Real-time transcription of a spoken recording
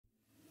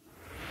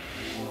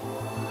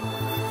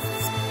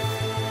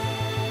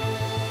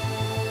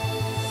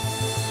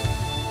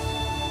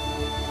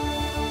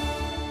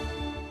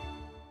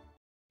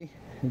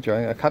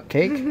enjoying a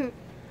cupcake.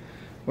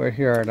 We're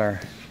here at our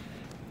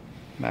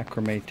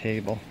macrame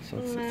table, so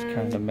it's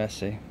kind of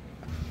messy.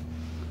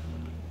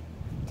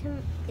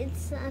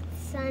 It's a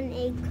sun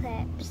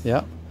eclipse.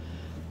 Yeah,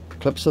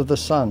 eclipse of the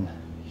sun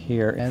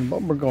here. And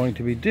what we're going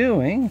to be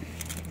doing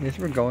is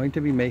we're going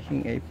to be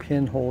making a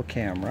pinhole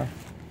camera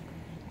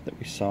that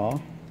we saw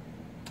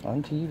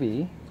on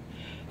TV,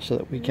 so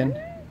that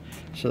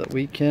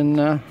we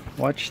can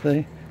watch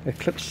the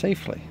eclipse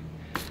safely.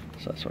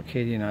 So that's what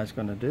Katie and I is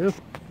going to do.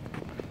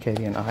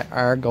 Katie and I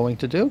are going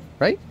to do,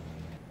 right?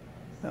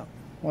 Now,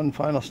 one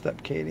final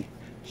step, Katie.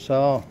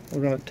 So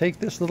we're going to take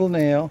this little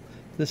nail.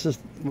 This is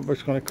what we're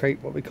going to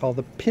create what we call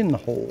the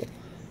pinhole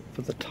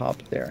for the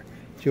top there.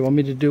 Do you want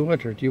me to do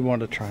it, or do you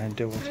want to try and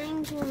do it?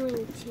 I'm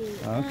going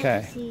to.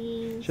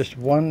 Okay. Just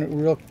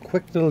one real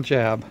quick little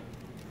jab.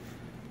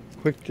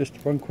 Just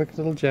one quick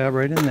little jab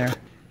right in there.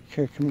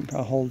 Here, come.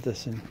 I'll hold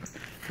this in.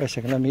 Wait a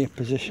second. Let me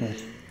position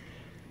it.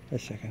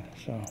 Wait a second.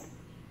 So,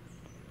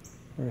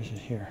 where is it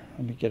here?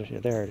 Let me get it here.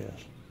 There it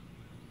is.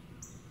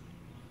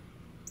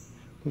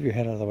 Move your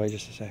head out of the way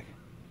just a sec.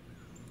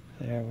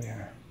 There we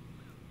are.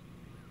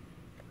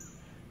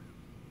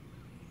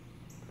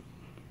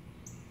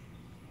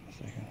 A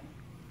second.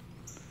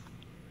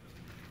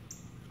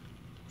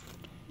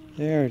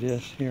 There it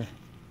is. Here.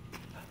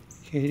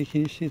 Katie,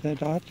 can you see that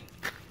dot?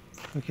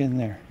 Look in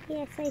there.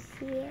 Yes, I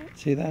see it.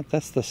 See that?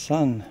 That's the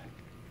sun.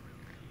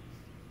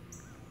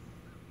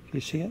 Do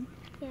you see it?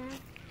 Yeah.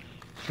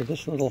 So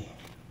this little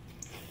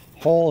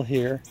hole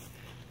here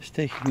is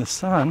taking the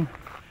sun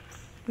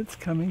that's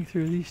coming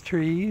through these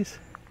trees,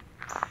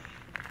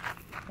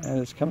 and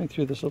it's coming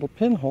through this little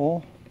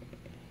pinhole,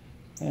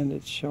 and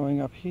it's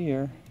showing up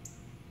here,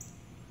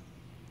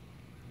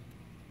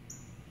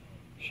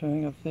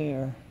 showing up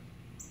there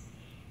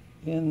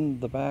in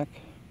the back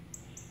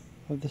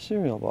of the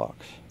cereal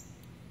box.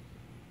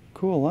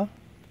 Cool, huh?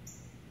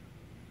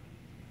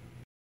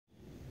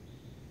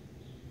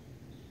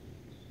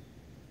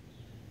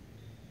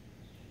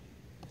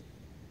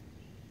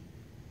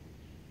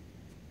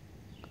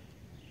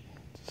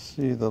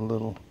 See the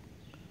little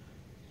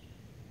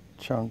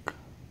chunk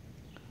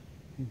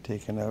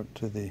taken out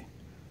to the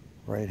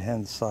right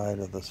hand side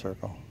of the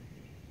circle.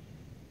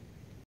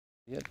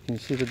 Yeah, can you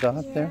see the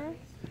dot there?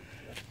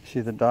 See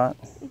the dot?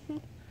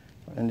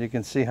 And you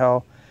can see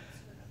how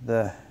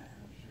the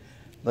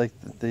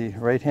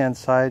right hand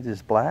side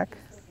is black,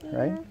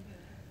 right?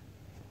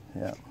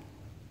 Yeah.